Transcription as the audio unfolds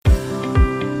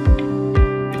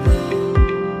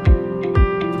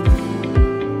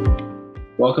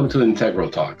Welcome to Integral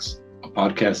Talks, a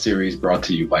podcast series brought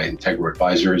to you by Integral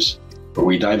Advisors, where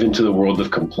we dive into the world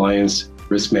of compliance,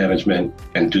 risk management,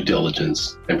 and due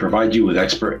diligence, and provide you with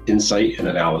expert insight and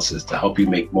analysis to help you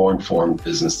make more informed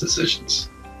business decisions.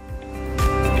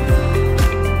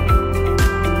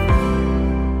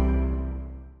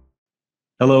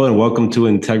 Hello and welcome to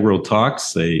Integral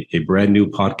Talks, a brand new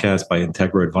podcast by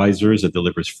Integral Advisors that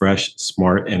delivers fresh,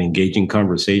 smart, and engaging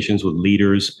conversations with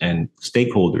leaders and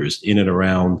stakeholders in and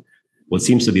around what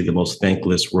seems to be the most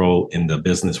thankless role in the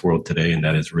business world today, and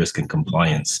that is risk and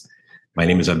compliance. My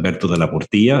name is Alberto de la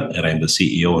Portilla, and I'm the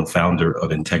CEO and founder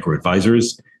of Integral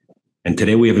Advisors. And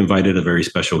today we have invited a very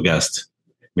special guest.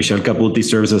 Michelle Caputi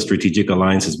serves as Strategic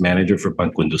Alliances Manager for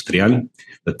Banco Industrial,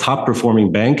 the top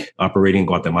performing bank operating in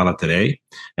Guatemala today,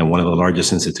 and one of the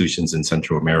largest institutions in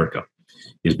Central America.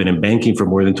 He's been in banking for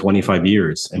more than 25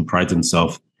 years and prides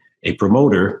himself a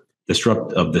promoter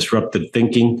of disruptive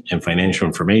thinking and financial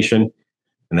information.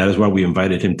 And that is why we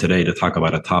invited him today to talk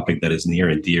about a topic that is near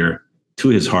and dear to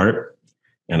his heart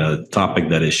and a topic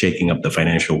that is shaking up the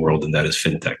financial world, and that is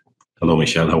Fintech. Hello,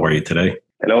 Michelle. How are you today?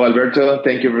 Hello, Alberto.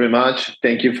 Thank you very much.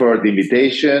 Thank you for the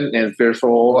invitation. And first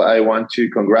of all, I want to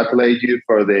congratulate you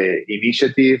for the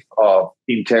initiative of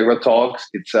Integra Talks.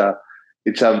 It's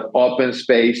an open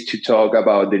space to talk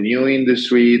about the new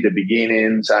industry, the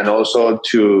beginnings, and also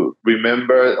to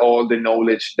remember all the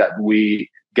knowledge that we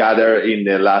gathered in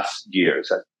the last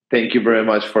years. Thank you very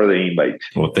much for the invite.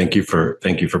 Well, thank you for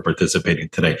participating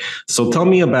today. So tell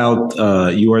me about,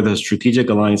 you are the Strategic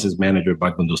Alliances Manager at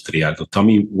Banco Industrial. So tell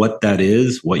me what that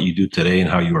is, what you do today, and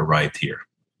how you arrived here.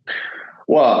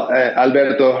 Well,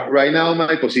 Alberto, right now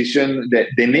my position,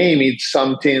 the name is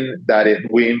something that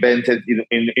we invented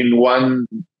in 1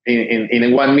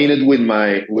 minute with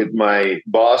my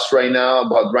boss right now.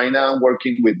 But right now I'm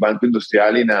working with Banco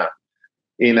Industrial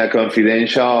in a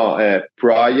confidential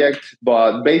project,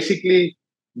 but basically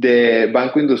the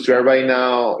Banco Industrial right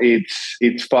now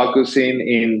it's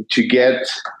focusing to get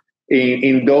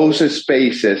in those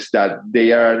spaces that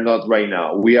they are not right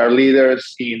now. We are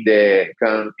leaders in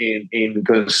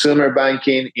consumer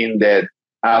banking, in the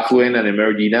affluent and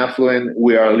emerging affluent.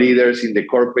 We are leaders in the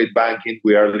corporate banking.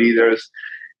 We are leaders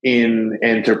in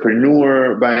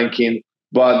entrepreneur banking.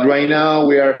 But right now,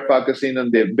 we are focusing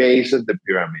on the base of the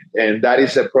pyramid. And that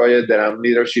is a project that I'm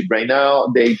leadership right now.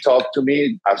 They talk to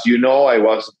me. As you know, I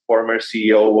was former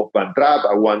CEO of Bantrap,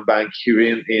 one bank here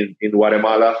in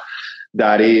Guatemala.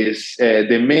 That is,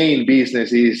 the main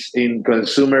business is in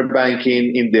consumer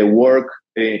banking, in the work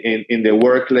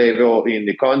level in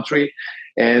the country.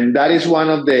 And that is one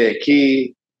of the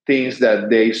key things that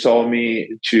they saw me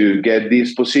to get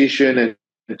this position and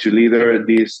to lead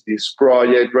this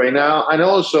project right now, and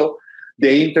also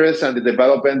the interest and the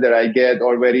development that I get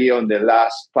already on the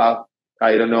last 5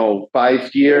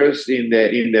 years in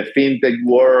the fintech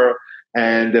world,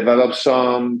 and develop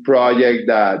some project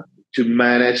that to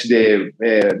manage the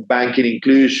banking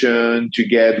inclusion, to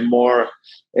get more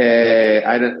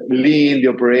lean the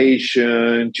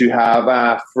operation, to have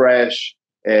a fresh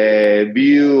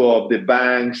view of the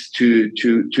banks, to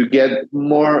get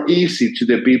more easy to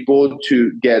the people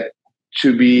to get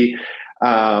to be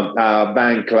a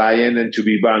bank client and to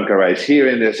be bankerized here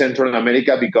in the Central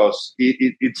America, because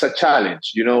it's a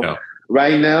challenge. Yeah.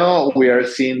 Right now we are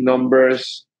seeing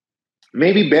numbers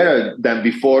maybe better than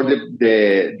before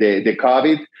the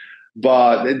COVID,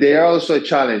 but they are also a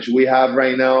challenge. We have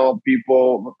right now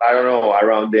people,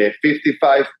 around the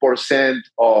 55%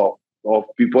 of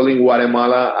people in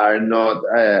Guatemala are not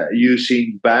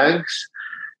using banks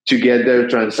to get their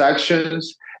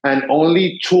transactions, and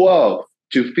only 12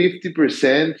 to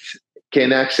 50%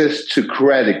 can access to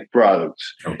credit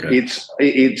products. Okay.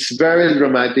 It's very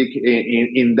dramatic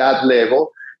in that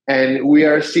level, and we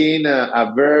are seeing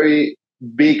a very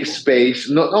big space,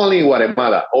 not only in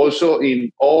Guatemala, also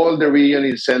in all the region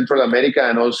in Central America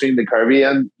and also in the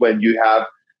Caribbean, when you have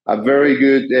a very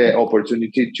good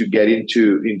opportunity to get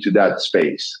into that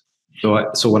space.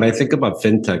 So when I think about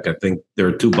fintech, I think there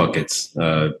are two buckets.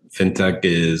 Fintech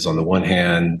is, on the one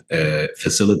hand,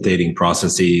 facilitating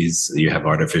processes. You have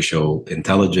artificial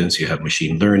intelligence, you have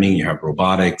machine learning, you have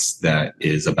robotics. That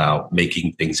is about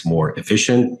making things more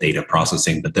efficient, data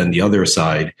processing. But then the other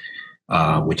side,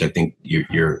 which I think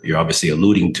you're obviously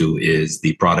alluding to, is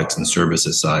the products and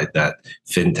services side that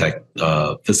fintech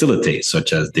facilitates,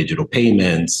 such as digital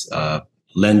payments,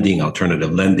 lending,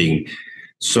 alternative lending.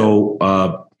 So,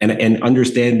 and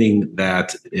understanding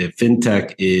that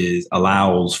fintech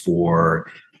allows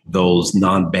for those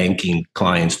non-banking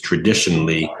clients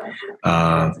traditionally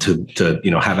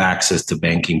to have access to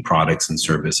banking products and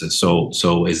services.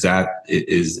 So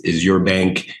is your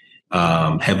bank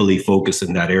heavily focused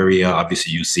in that area.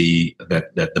 Obviously, you see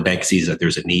that the bank sees that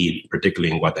there's a need,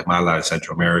 particularly in Guatemala and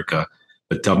Central America.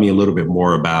 But tell me a little bit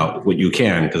more about what you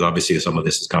can, because obviously some of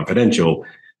this is confidential.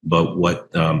 But what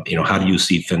how do you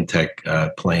see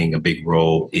fintech playing a big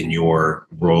role in your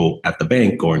role at the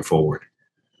bank going forward?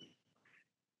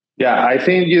 Yeah, I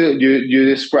think you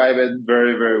describe it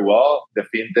very, very well. The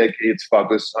fintech is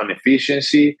focused on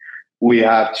efficiency. We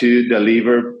have to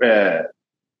deliver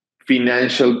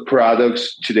financial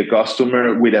products to the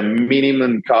customer with a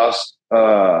minimum cost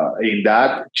in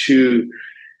that to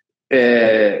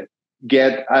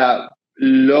get a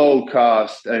low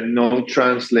cost and not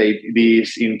translate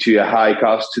this into a high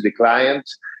cost to the client.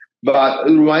 But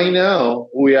right now,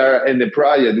 we are in the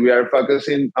project, we are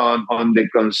focusing on the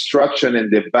construction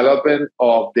and development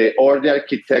of all the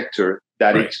architecture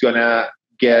that it's going to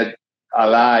get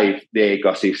alive the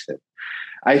ecosystem.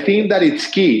 I think that it's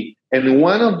key. And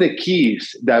one of the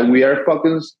keys that we are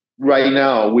focused right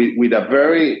now with a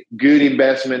very good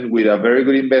investment,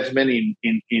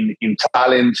 in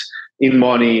talent, in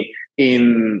money,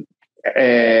 in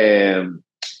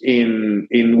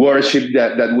worship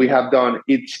that we have done,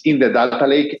 it's in the data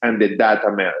lake and the data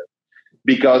metal.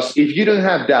 Because if you don't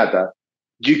have data,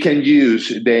 you can use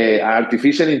the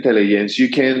artificial intelligence, you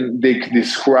can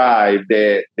describe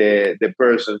the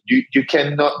person, you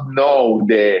cannot know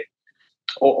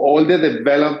all the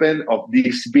development of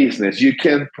this business. You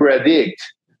can predict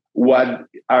what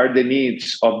are the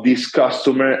needs of this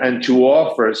customer and to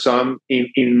offer some and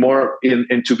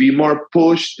to be more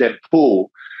push than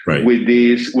pull. Right. With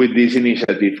this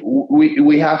initiative,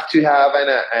 we have to have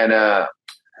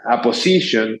a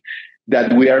position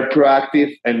that we are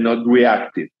proactive and not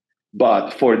reactive. But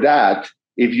for that,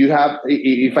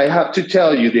 if I have to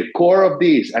tell you the core of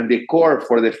this and the core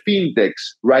for the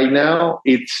fintechs right now,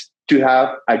 it's to have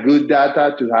a good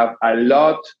data, to have a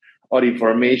lot of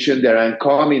information that are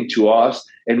coming to us,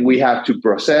 and we have to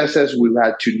process it. We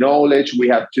have to knowledge. We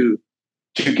have to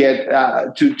get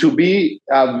to be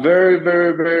very,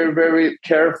 very, very, very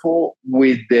careful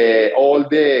with all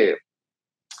the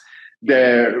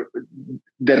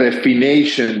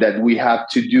refination that we have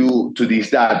to do to this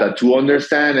data, to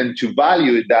understand and to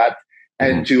value that,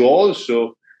 and to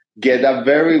also get a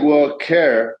very well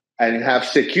care and have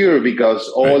secure, because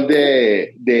all the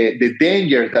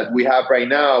dangers that we have right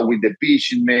now with the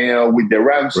phishing mail, with the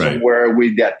ransomware,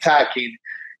 with the attacking,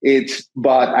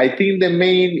 but I think the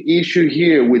main issue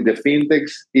here with the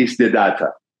fintechs is the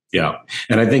data. Yeah,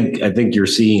 and I think you're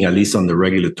seeing, at least on the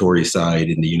regulatory side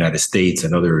in the United States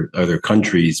and other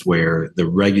countries, where the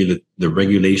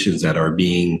regulations that are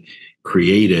being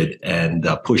created and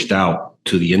pushed out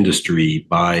to the industry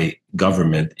by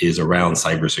government is around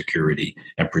cybersecurity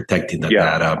and protecting the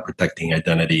data, protecting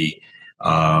identity,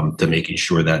 to making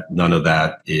sure that none of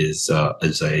that is a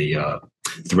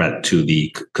threat to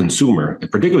the consumer, and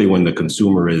particularly when the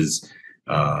consumer is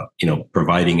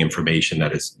providing information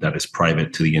that is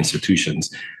private to the institutions.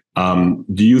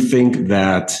 Do you think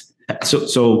that,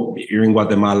 so you're in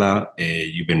Guatemala,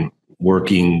 you've been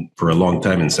working for a long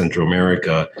time in Central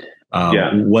America.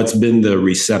 What's been the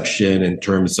reception in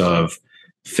terms of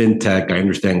fintech? I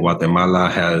understand Guatemala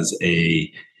has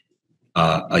a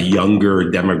younger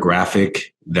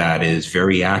demographic that is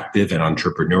very active and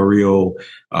entrepreneurial,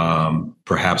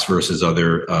 perhaps versus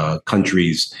other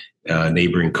countries,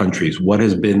 neighboring countries. What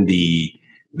has been the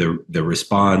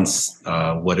response?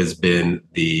 What has been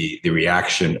the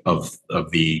reaction of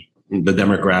the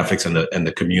demographics and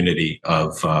the community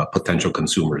of potential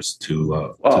consumers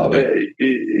to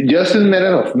just in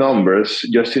matter of numbers,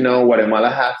 just Guatemala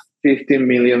has 15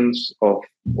 millions of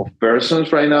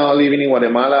persons right now living in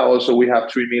Guatemala. Also, we have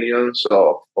 3 millions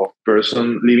of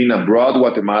persons living abroad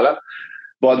Guatemala.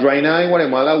 But right now in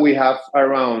Guatemala, we have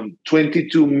around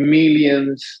 22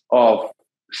 millions of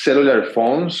cellular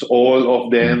phones, all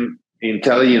of them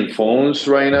intelligent phones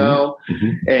right now.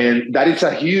 And that is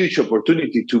a huge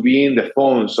opportunity to be in the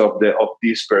phones of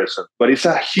this person. But it's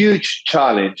a huge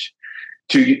challenge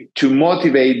to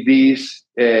motivate this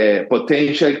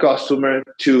potential customer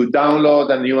to download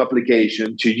a new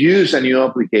application, to use a new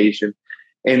application.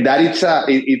 And that it's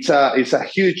a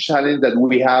huge challenge that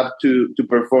we have to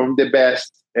perform the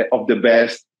best of the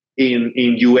best in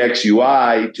UX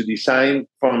UI, to design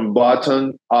from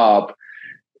bottom up,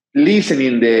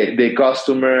 listening the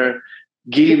customer,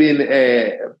 giving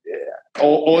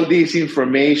all this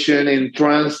information and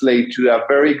translate to a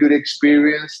very good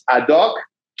experience ad hoc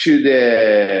to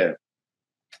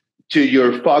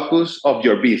your focus of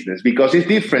your business. Because it's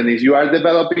different if you are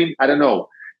developing, I don't know,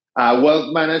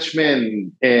 wealth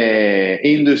management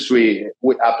industry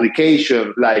with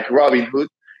application like Robinhood.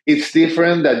 It's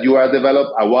different that you are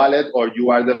develop a wallet or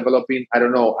you are developing, I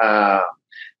don't know, a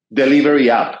delivery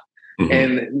app. Mm-hmm.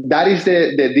 And that is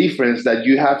the difference, that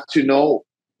you have to know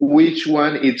which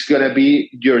one it's going to be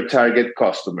your target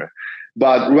customer.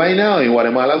 But right now in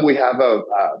Guatemala, we have a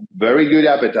very good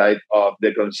appetite of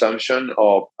the consumption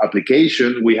of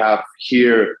application. We have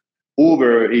here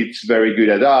Uber, it's very good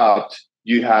adopt.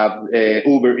 You have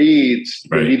Uber Eats,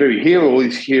 right. Delivery Hero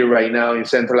is here right now in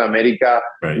Central America,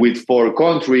 right. with 4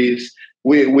 countries.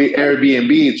 We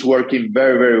Airbnb, it's working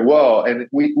very, very well. And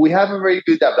we have a very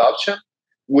good adoption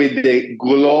with the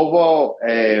global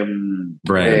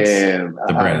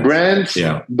brands.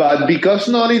 Yeah. But because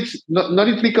not it's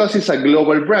because it's a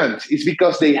global brand, it's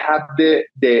because they have the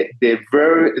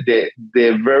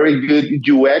very good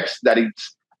UX that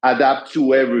it's adapt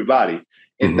to everybody.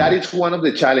 And that is one of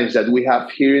the challenges that we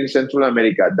have here in Central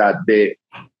America, that the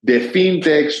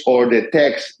fintechs or the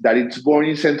techs that it's born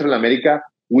in Central America,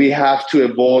 we have to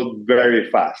evolve very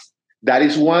fast. That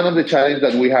is one of the challenges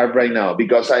that we have right now,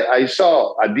 because I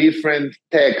saw a different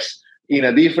techs in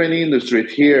a different industry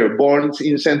here born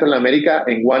in Central America.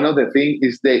 And one of the things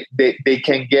is they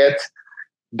can get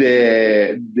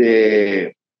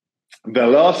the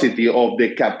velocity of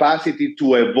the capacity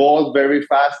to evolve very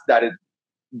fast that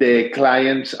the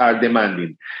clients are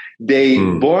demanding. They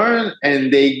born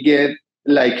and they get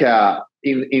like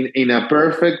in a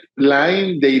perfect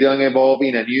line. They don't evolve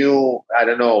in a new, I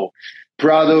don't know,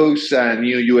 products,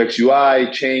 new UX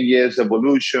UI changes,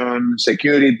 evolution,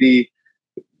 security,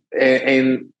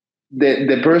 and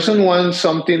the person wants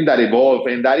something that evolves,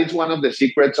 and that is one of the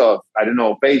secrets of, I don't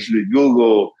know, Facebook,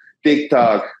 Google,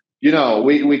 TikTok. You know,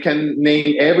 we can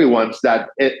name everyone's that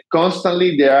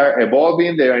constantly they are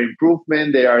evolving, they are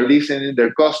improvement, they are listening to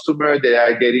their customer, they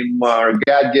are getting more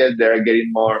gadgets, they are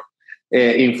getting more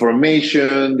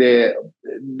information.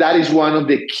 That is one of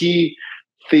the key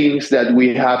things that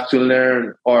we have to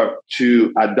learn or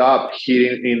to adopt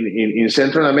here in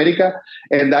Central America.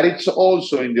 And that it's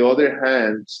also, in the other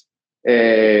hand,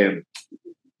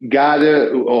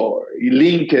 gather or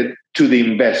linked to the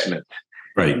investment.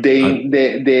 Right.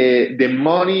 The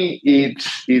money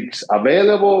it's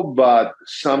available, but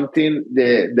something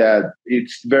that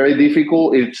it's very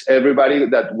difficult. It's everybody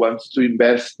that wants to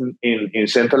invest in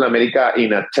Central America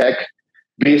in a tech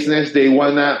business. They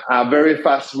want a very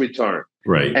fast return.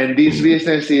 Right. And this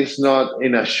business is not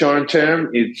in a short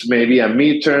term. It's maybe a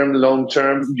mid-term, long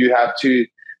term. You have to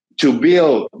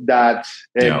build that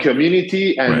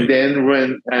community and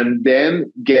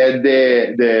then get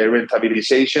the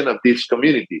rentabilization of this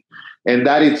community, and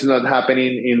that it's not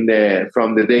happening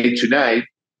from the day to night.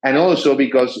 And also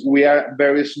because we are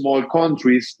very small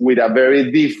countries with a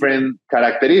very different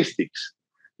characteristics.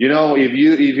 You know, if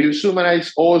you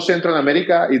summarize all Central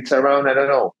America, it's around, I don't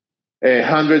know,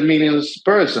 100 million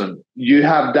person. You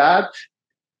have that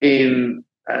in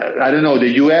I don't know, the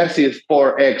US is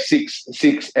 4x,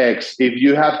 6x. If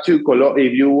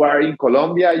you are in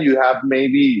Colombia, you have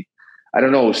maybe, I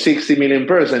don't know, 60 million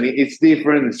person. It's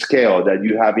different scale that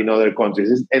you have in other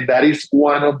countries. And that is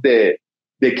one of the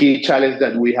key challenges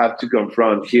that we have to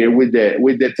confront here with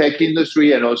the tech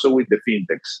industry and also with the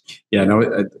fintechs. Yeah,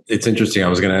 no, it's interesting. I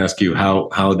was going to ask you,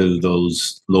 how do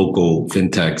those local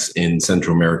fintechs in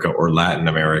Central America or Latin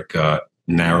America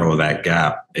narrow that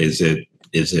gap? Is it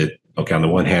okay? On the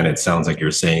one hand, it sounds like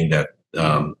you're saying that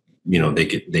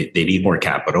they need more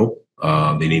capital,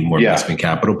 they need more investment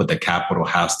capital, but the capital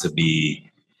has to be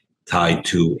tied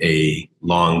to a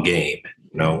long game.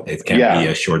 You know, it can't be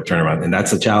a short turnaround, and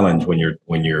that's a challenge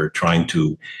when you're trying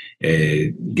to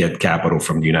get capital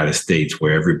from the United States,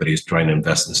 where everybody's trying to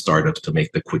invest in startups to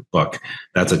make the quick buck.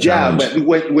 That's a challenge. Yeah,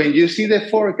 but when you see the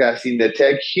forecast in the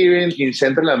tech here in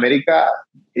Central America,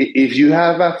 if you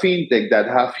have a fintech that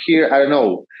have here, I don't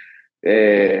know,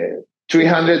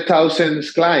 300,000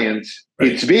 clients,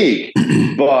 right, it's big.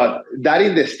 But that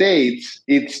in the States,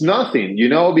 it's nothing,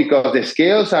 because the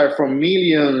scales are from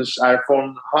millions, are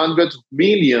from hundreds of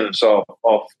millions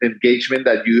of engagement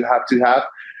that you have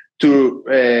to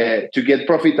get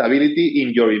profitability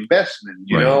in your investment,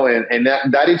 you know, and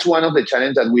that is one of the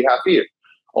challenges that we have here.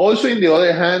 Also, in the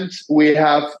other hand, we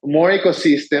have more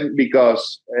ecosystem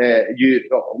because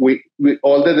we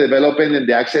all the development and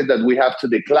the access that we have to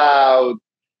the cloud,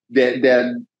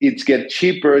 that it's get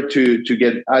cheaper to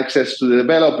get access to the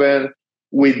development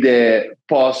with the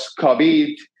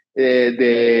post-COVID,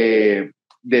 the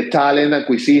talent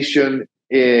acquisition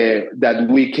that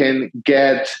we can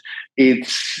get.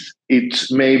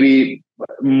 It's maybe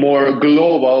more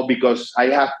global because I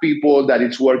have people that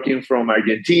it's working from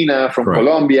Argentina, from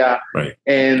Colombia,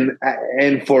 and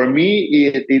for me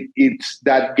it's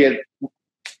that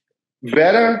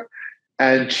better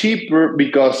and cheaper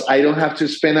because I don't have to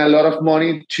spend a lot of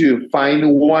money to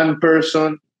find one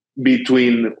person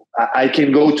between. I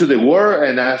can go to the world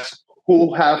and ask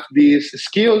who have these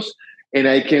skills, and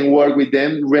I can work with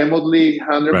them remotely,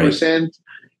 100%.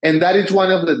 And that is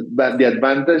one of the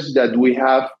advantage that we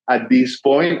have at this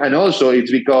point. And also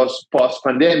it's because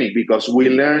post-pandemic, because we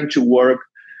learn to work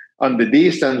on the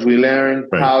distance, we learn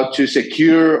how to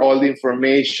secure all the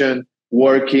information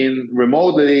working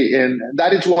remotely. And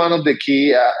that is one of the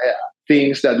key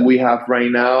things that we have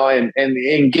right now and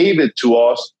gave it to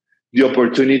us the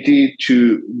opportunity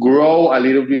to grow a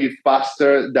little bit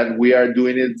faster than we are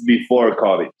doing it before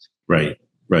COVID. Right.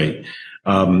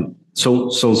 So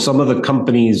some of the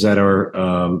companies that are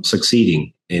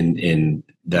succeeding in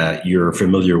that you're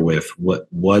familiar with,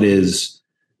 what is?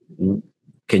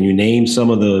 Can you name some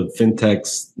of the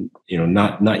fintechs?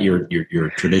 Not your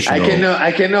traditional.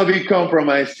 I cannot be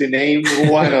compromised to name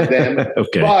one of them.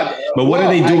 Okay, but what are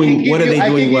they doing? What are they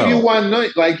doing well?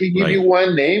 I can give you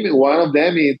one name. One of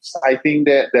them is, I think,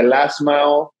 that the last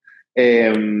mile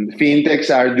fintechs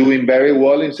are doing very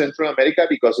well in Central America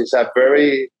because it's a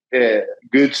very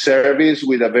good service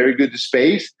with a very good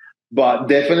space. But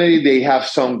definitely they have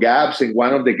some gaps, and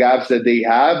one of the gaps that they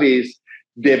have is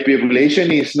the population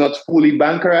is not fully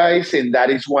bankerized, and that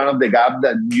is one of the gaps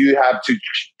that you have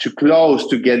to close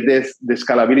to get the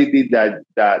scalability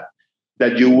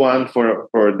that you want for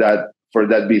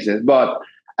that business. But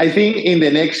I think in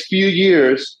the next few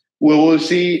years we will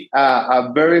see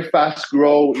a very fast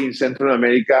growth in Central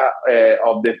America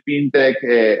of the fintech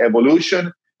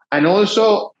evolution, and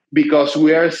also because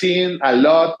we are seeing a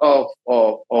lot of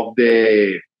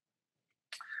the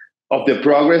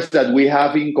progress that we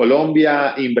have in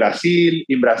Colombia, in Brazil.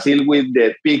 In Brazil, with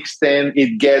the PIX 10,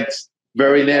 it gets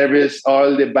very nervous,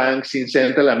 all the banks in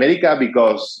Central America,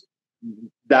 because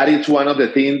that is one of the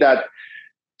things that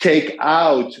take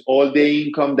out all the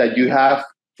income that you have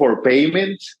for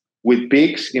payments with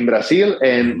PIX in Brazil.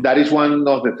 And that is one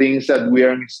of the things that we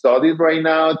are studying right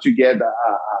now to get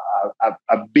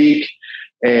a big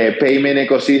payment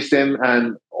ecosystem,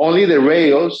 and only the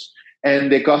rails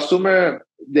and the customer,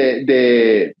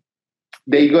 they're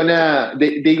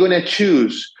gonna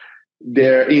choose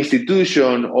their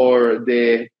institution or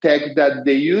the tech that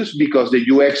they use because the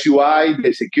UX UI,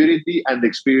 the security, and the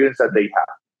experience that they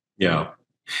have. Yeah,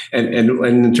 and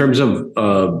in terms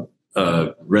of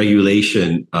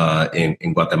regulation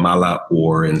in Guatemala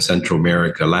or in Central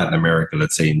America, Latin America,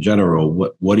 let's say in general,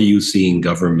 what are you seeing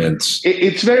governments?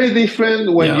 It's very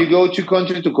different when you go to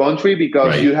country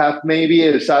because you have maybe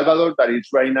El Salvador that is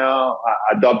right now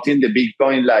adopting the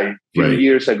Bitcoin like a few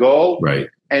years ago. Right.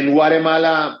 And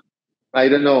Guatemala, I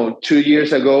don't know, 2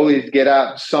 years ago, it get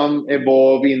up some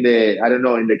evolve in the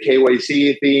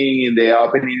KYC thing, in the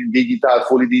opening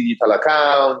fully digital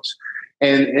accounts.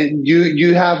 And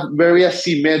you have very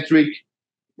asymmetric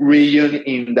region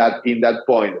in that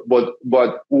point. But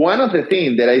one of the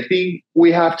things that I think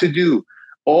we have to do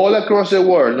all across the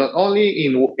world, not only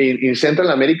in Central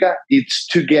America, it's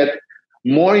to get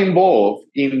more involved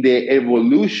in the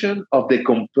evolution of the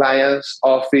compliance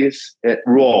office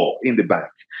role in the bank.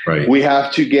 Right. We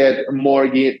have to get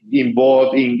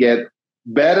involved in get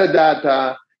better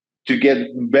data, to get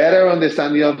better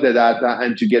understanding of the data,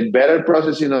 and to get better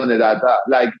processing on the data.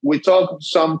 Like we talk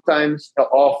sometimes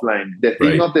offline, the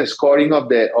thing of the scoring of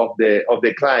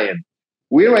the client.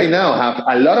 We right now have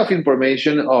a lot of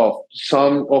information of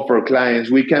some of our clients.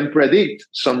 We can predict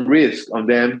some risk on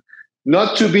them,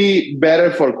 not to be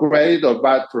better for credit or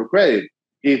bad for credit.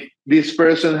 If this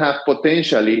person have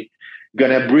potentially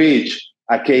gonna breach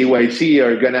a KYC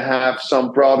or gonna have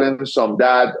some problems on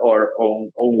that or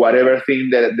on whatever thing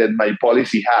that my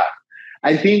policy have.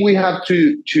 I think we have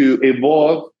to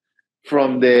evolve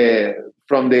from the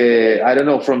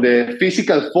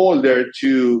physical folder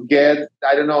to get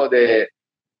the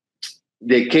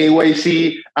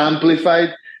KYC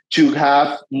amplified to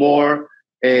have more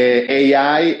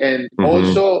AI, and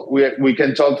also we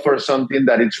can talk for something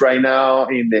that it's right now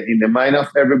in the mind of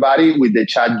everybody with the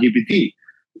Chat GPT.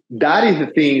 That is the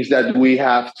things that we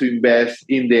have to invest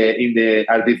in the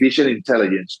artificial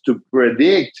intelligence to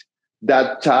predict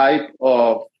that type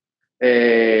of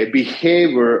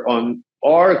behavior on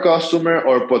our customer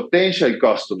or potential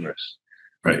customers.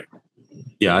 Right.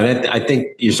 Yeah, I think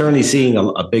you're certainly seeing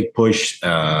a big push.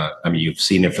 You've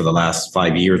seen it for the last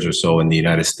 5 years or so in the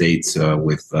United States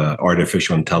with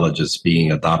artificial intelligence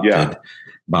being adopted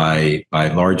by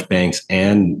large banks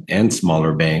and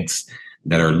smaller banks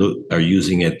that are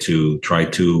using it to try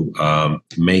to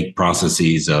make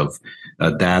processes of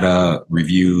data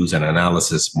reviews and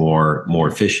analysis more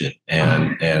efficient.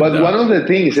 But one of the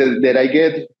things that I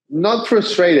get not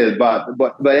frustrated, but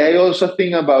I also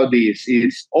think about this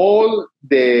is all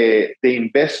the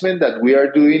investment that we are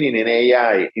doing in an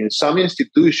AI in some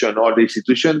institution or the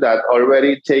institution that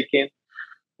already taken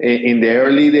in the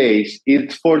early days.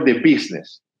 It's for the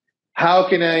business. How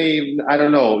can I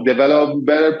don't know, develop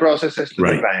better processes to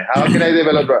the client? How can I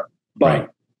develop?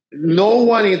 But no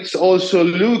one is also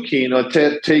looking or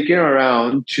taking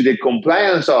around to the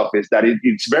compliance office that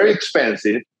it's very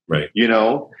expensive, you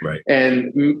know,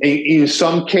 and in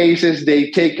some cases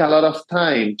they take a lot of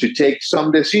time to take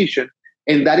some decision.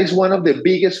 And that is one of the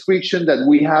biggest friction that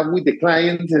we have with the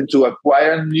clients and to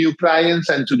acquire new clients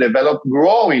and to develop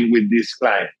growing with these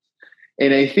clients.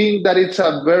 And I think that it's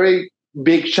a very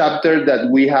big chapter that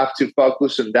we have to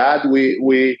focus on that.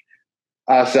 We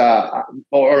as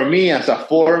me as a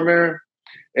former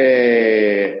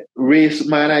risk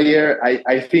manager,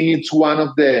 I think it's one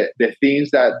of the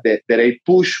things that I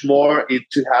push more is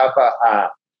to have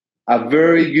a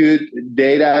very good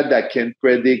data that can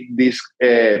predict these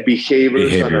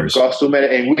behaviors on our customer,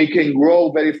 and we can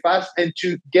grow very fast and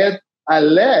to get a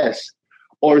less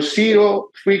or zero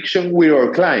friction with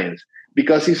our clients.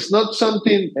 Because it's not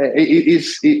something,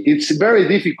 it's very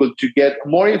difficult to get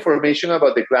more information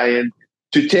about the client,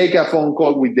 to take a phone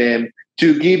call with them,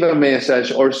 to give a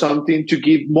message or something, to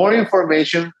give more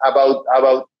information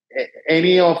about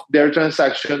any of their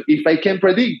transaction, if I can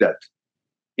predict that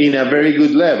in a very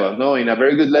good level, in a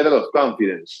very good level of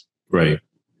confidence. Right.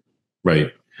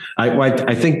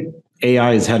 I think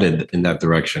AI is headed in that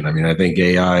direction. I mean, I think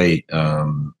AI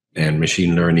and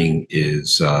machine learning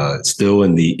is still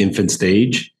in the infant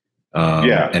stage,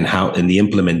 and the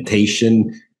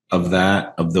implementation of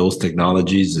those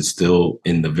technologies is still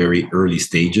in the very early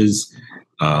stages.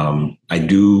 I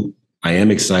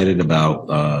am excited about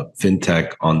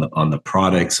fintech on the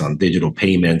products, on digital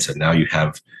payments, and now you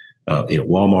have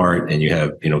Walmart, and you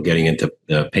have getting into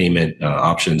payment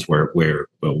options where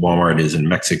Walmart is in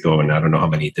Mexico, and I don't know how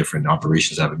many different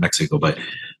operations have in Mexico, but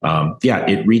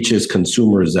it reaches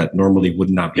consumers that normally would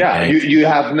not be. You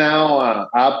have now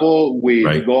Apple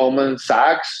with Goldman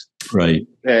Sachs,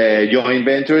 joint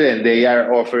venture, and they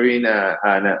are offering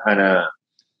an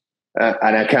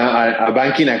account, a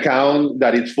banking account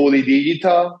that is fully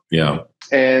digital. Yeah,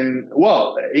 and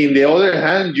well, in the other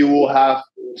hand, you will have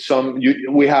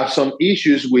we have some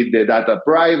issues with the data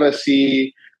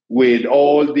privacy, with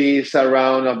all this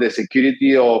around of the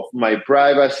security of my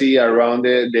privacy, around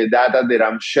the data that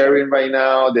I'm sharing right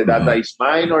now. The data is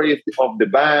mine or of the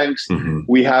banks.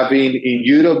 We have in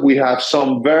Europe, we have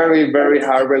some very, very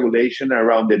hard regulation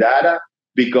around the data,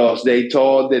 because they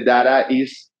told the data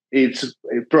it's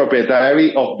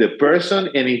proprietary of the person,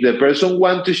 and if the person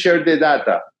wants to share the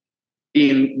data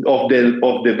of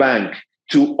the bank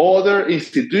to other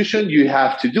institutions, you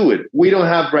have to do it. We don't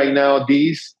have right now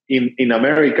these in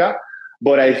America,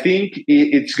 but I think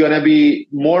it's going to be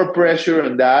more pressure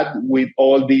on that with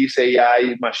all these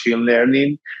AI, machine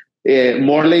learning,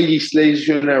 more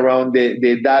legislation around the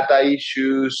data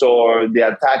issues or the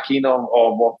attacking of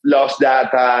lost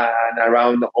data and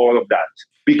around all of that.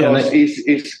 Because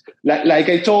it's like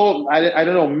I told, I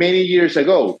don't know, many years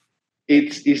ago,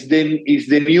 it's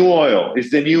the new oil,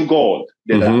 it's the new gold.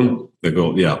 The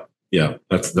gold, yeah.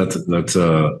 That's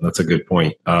a good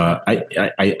point.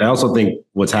 I also think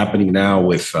what's happening now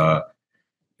with at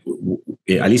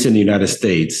least in the United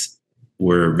States,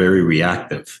 we're very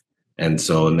reactive, and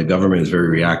the government is very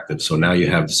reactive. So now you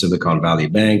have Silicon Valley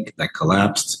Bank that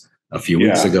collapsed a few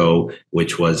weeks ago,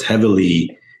 which was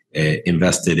heavily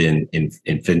invested in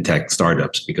fintech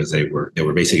startups, because they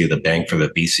were basically the bank for the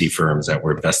VC firms that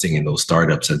were investing in those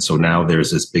startups. And so now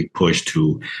there's this big push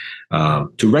to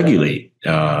regulate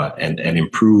and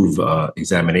improve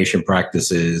examination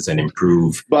practices and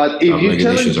improve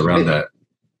regulations around that.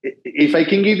 If I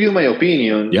can give you my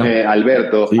opinion,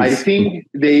 Alberto, please. I think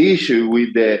the issue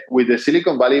with the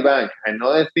Silicon Valley Bank and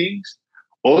other things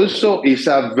also is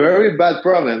a very bad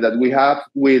problem that we have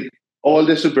with all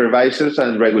the supervisors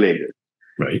and regulators.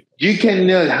 Right. You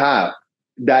cannot have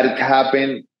that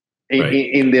happen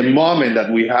in the moment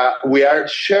that we are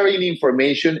sharing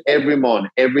information every month,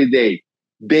 every day,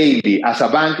 daily. As a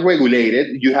bank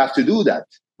regulated, you have to do that.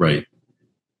 Right.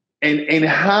 And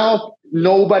how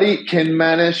nobody can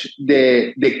manage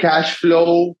the cash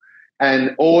flow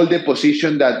and all the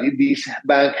position that this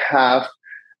bank have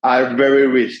are very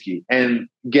risky, and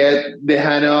get the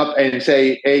hand up and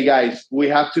say, hey guys, we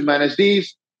have to manage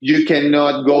this. You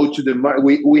cannot go to the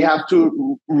market. We have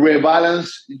to rebalance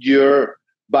your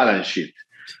balance sheet.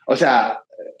 O sea,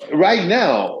 right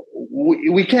now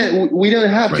we can't, we don't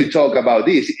have to talk about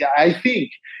this. I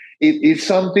think it's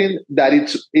something that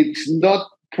it's not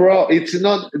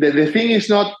the thing is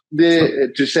not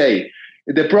to say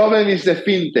the problem is the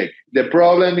fintech. The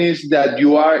problem is that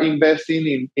you are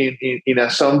investing in a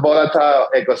some volatile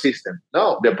ecosystem.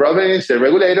 No, the problem is the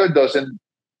regulator doesn't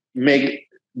make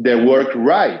the work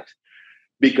right,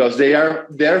 because they are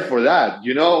there for that.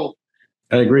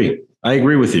 I agree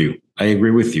with you.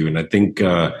 And I think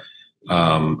I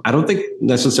don't think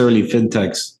necessarily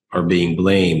fintechs are being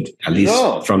blamed, at least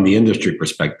from the industry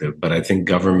perspective. But I think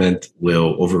government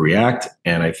will overreact,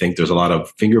 and I think there's a lot of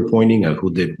finger pointing at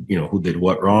who did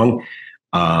what wrong.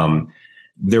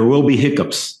 There will be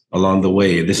hiccups along the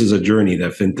way. This is a journey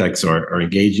that fintechs are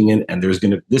engaging in, and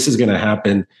this is gonna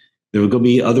happen. There will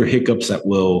be other hiccups that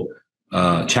will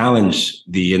challenge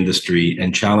the industry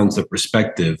and challenge the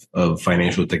perspective of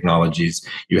financial technologies.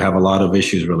 You have a lot of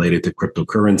issues related to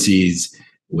cryptocurrencies,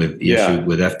 with issues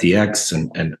with FTX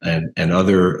and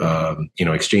other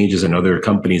exchanges and other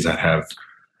companies that have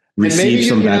received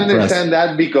some bad press. Maybe you can understand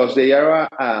that because they are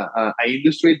an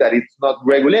industry that is not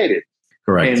regulated.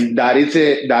 Correct. And that is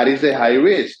a high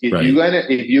risk. If you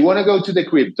want to go to the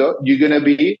crypto, you're gonna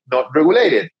be not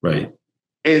regulated. Right.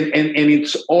 And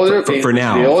it's other for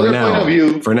now. The other point of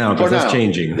view. For now, because that's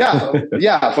changing.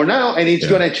 For now, and it's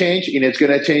going to change, and it's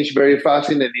going to change very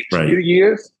fast in the next few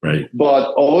years. Right.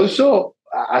 But also,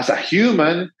 as a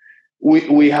human,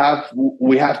 we have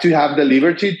to have the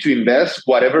liberty to invest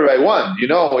whatever I want.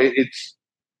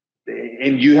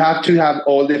 And you have to have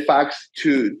all the facts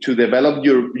to develop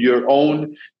your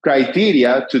own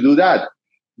criteria to do that.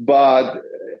 But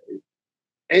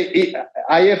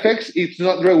IFX, it's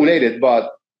not regulated,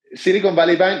 but Silicon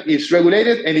Valley Bank is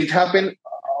regulated, and it happened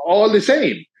all the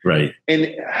same. Right.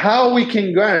 And how we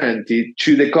can guarantee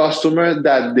to the customer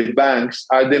that the banks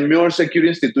are the more secure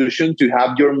institution to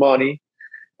have your money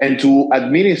and to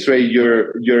administrate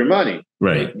your money.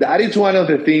 Right. That is one of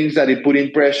the things that is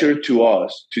putting pressure to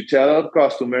us to tell our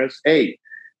customers, hey,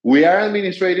 we are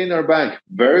administrating our bank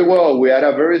very well. We are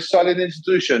a very solid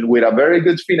institution with a very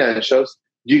good financials.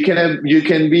 You can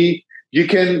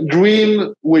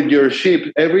dream with your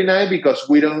ship every night, because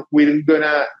we're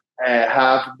gonna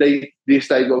have this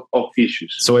type of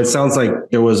issues. So it sounds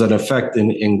like there was an effect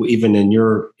even in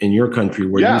your country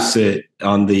where you sit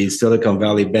on the Silicon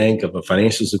Valley Bank of a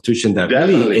financial institution that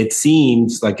really, it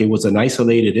seems like it was an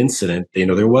isolated incident.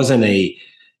 There wasn't an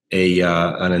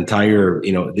entire,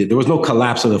 there was no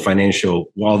collapse of the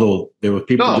financial, although there were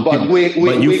people. No, but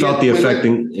you felt the effect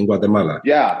in Guatemala.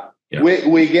 Yeah. Yeah.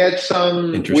 We get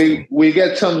some we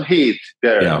get some heat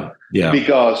there,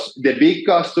 because the big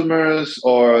customers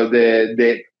or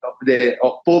the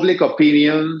public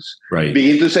opinions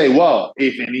begin to say, well,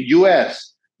 if in the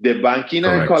US the banking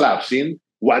are collapsing,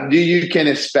 what do you can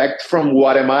expect from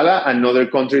Guatemala and other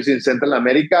countries in Central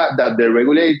America that the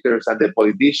regulators and the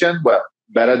politicians,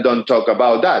 better don't talk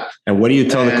about that. And what do you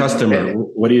tell the customer?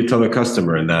 What do you tell the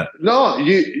customer in that? No,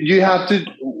 you have to.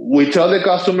 We tell the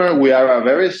customer we are a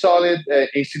very solid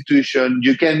institution.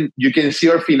 You can see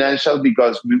our financial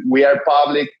because we are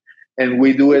public and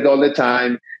we do it all the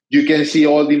time. You can see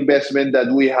all the investment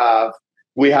that we have.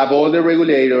 We have all the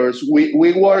regulators.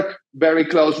 We work very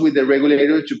close with the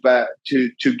regulator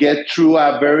to get through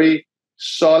a very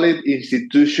solid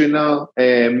institutional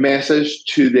message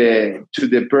to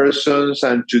the persons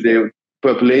and to the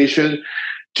population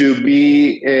to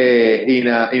be in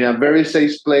a very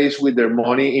safe place with their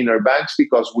money in our banks,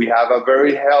 because we have a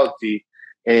very healthy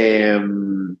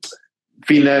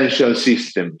financial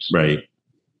systems. Right.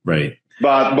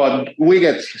 But we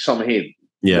get some hit.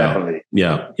 Yeah. Definitely.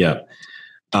 Yeah.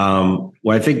 Well,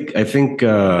 I think we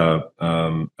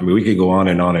could go on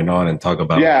and on and talk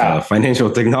about financial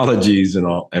technologies and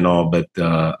all, but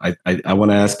I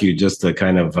want to ask you just to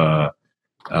kind of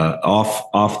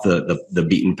off the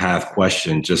beaten path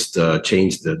question, just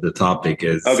change the topic.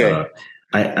 Is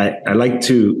I like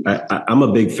to. I'm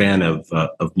a big fan of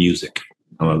music.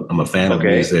 I'm a fan of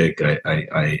music.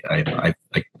 I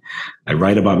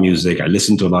write about music. I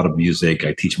listen to a lot of music.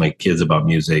 I teach my kids about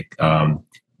music.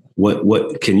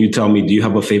 What can you tell me? Do you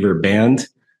have a favorite band?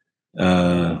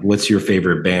 What's your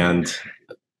favorite band?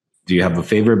 Do you have a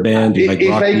favorite band? Do you like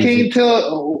rock music? Can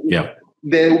tell,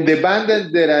 the band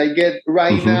that I get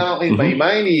right now in my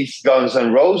mind is Guns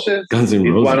N' Roses. Guns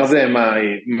N' Roses. One of them,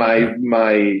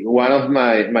 one of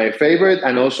my favorite,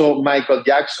 and also Michael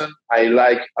Jackson. I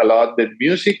like a lot the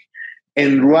music.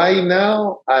 And right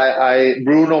now,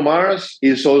 Bruno Mars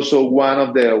is also one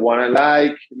I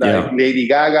like Lady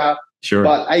Gaga. Sure.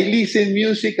 But I listen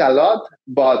music a lot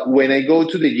But when I go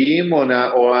to the gym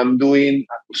or I'm doing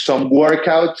some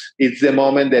workouts, it's the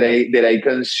moment that I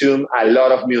consume a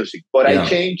lot of music. But I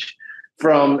change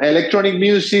from electronic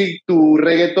music to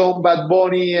reggaeton, Bad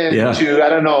Bunny, and to, I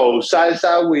don't know,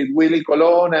 salsa with Willie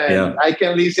Colon, and I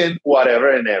can listen whatever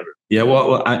and ever. Yeah,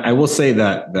 well, I will say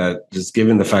that just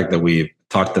given the fact that we've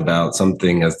talked about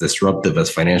something as disruptive as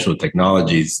financial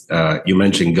technologies, you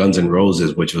mentioned Guns N'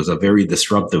 Roses, which was a very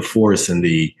disruptive force in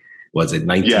the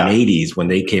 1980s when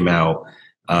they came out.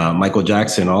 Michael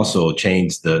Jackson also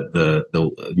changed the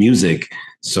music.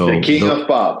 So the king of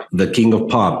pop. The king of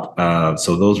pop.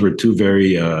 So those were two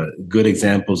very good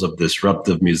examples of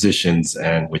disruptive musicians,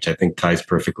 and which I think ties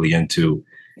perfectly into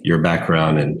your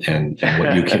background and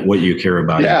what you care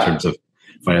about in terms of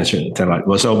financial talent.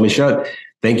 Well, so Michel,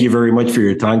 thank you very much for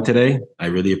your time today. I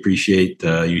really appreciate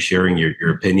you sharing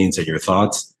your opinions and your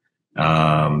thoughts.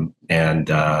 And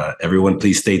everyone,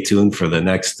 please stay tuned for the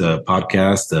next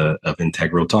podcast of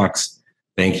Integral Talks.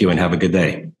 Thank you and have a good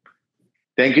day.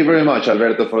 Thank you very much,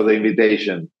 Alberto, for the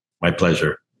invitation. My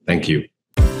pleasure. Thank you.